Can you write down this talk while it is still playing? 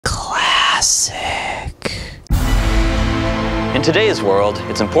In today's world,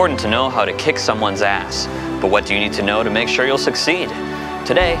 it's important to know how to kick someone's ass. But what do you need to know to make sure you'll succeed?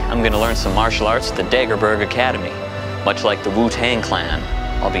 Today, I'm going to learn some martial arts at the Degerberg Academy. Much like the Wu-Tang Clan,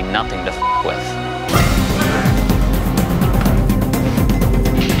 I'll be nothing to f with.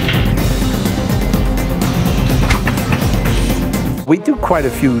 We do quite a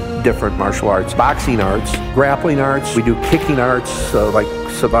few different martial arts. Boxing arts, grappling arts, we do kicking arts, like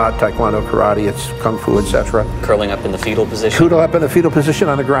savate, taekwondo, karate, it's kung fu, etc. Curling up in the fetal position? Curl up in the fetal position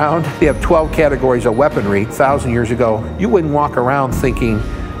on the ground. We have 12 categories of weaponry. 1,000 years ago, you wouldn't walk around thinking,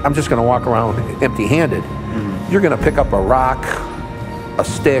 I'm just going to walk around empty-handed. You're going to pick up a rock, a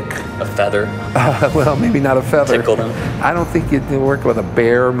stick. A feather? Well, maybe not a feather. Tickle them? I don't think you'd work with a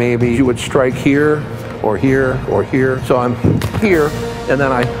bear, maybe. You would strike here, or here, or here. So I'm here, and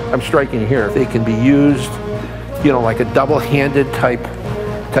then I'm striking here. They can be used, you know, like a double-handed type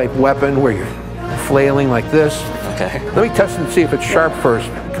weapon where you're flailing like this. Okay. Let me test and see if it's sharp first.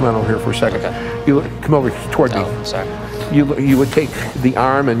 Come on over here for a second. Okay. You come over toward me. Oh, sorry. You would take the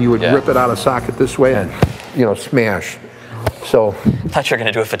arm and you would rip it out of socket this way and, you know, smash. So. I thought you were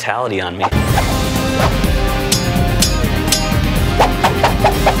going to do a fatality on me.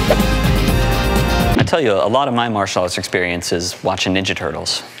 I tell you, a lot of my martial arts experience is watching Ninja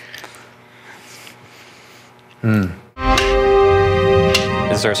Turtles.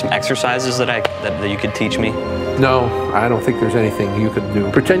 Is there some exercises that you could teach me? No, I don't think there's anything you could do.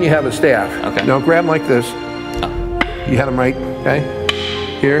 Pretend you have a staff. Okay. Now grab them like this. You had them right, okay?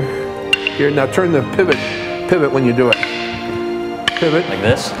 Here, here. Now turn the pivot when you do it. Pivot. Like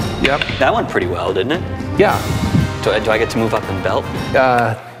this? Yep. That went pretty well, didn't it? Yeah. Do I get to move up in belt?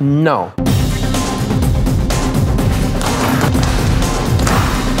 No.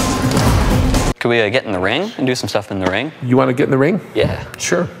 Could we get in the ring and do some stuff in the ring? You want to get in the ring? Yeah.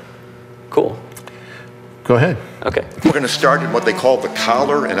 Sure. Cool. Go ahead. Okay. We're going to start in what they call the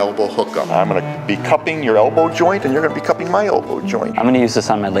collar and elbow hookup. I'm going to be cupping your elbow joint, and you're going to be cupping my elbow joint. I'm going to use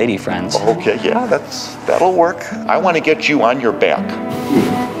this on my lady friends. Okay, yeah, that'll work. I want to get you on your back.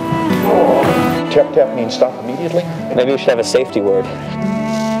 Tap tap means stop immediately. Maybe we should have a safety word.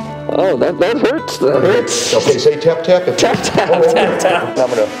 Oh, that hurts. That hurts. Okay, say tap tap. Tap tap, tap tap. I'm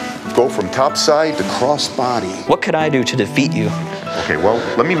going to Go from top side to cross body. What could I do to defeat you? Okay, well,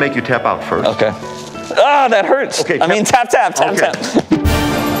 let me make you tap out first. Okay. Ah, that hurts. Okay, I mean, tap tap, tap okay. tap.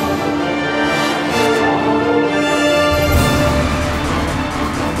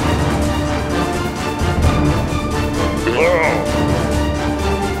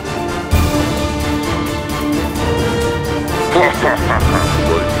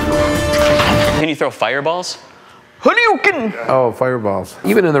 Can you throw fireballs? Hadouken! Oh, fireballs.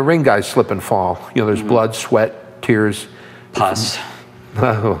 Even in the ring, guys slip and fall. You know, there's blood, sweat, tears. Pus.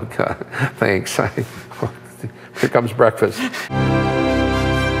 Oh, God. Thanks. Here comes breakfast.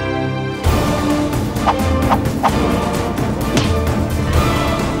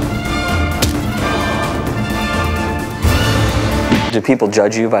 Do people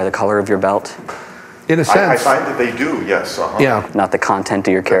judge you by the color of your belt? In a sense. I find that they do, yes. Yeah. Not the content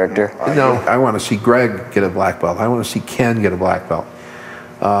of your character? No, I want to see Greg get a black belt. I want to see Ken get a black belt.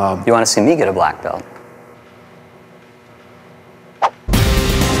 You want to see me get a black belt?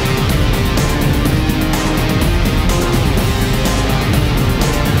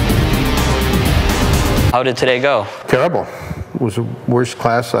 How did today go? Terrible. It was the worst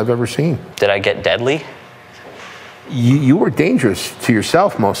class I've ever seen. Did I get deadly? You were dangerous to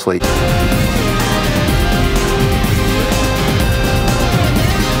yourself mostly.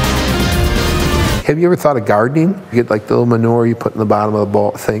 Have you ever thought of gardening? You get like the little manure you put in the bottom of the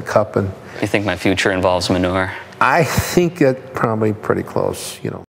bowl, cup, and. You think my future involves manure? I think that's probably pretty close, you know.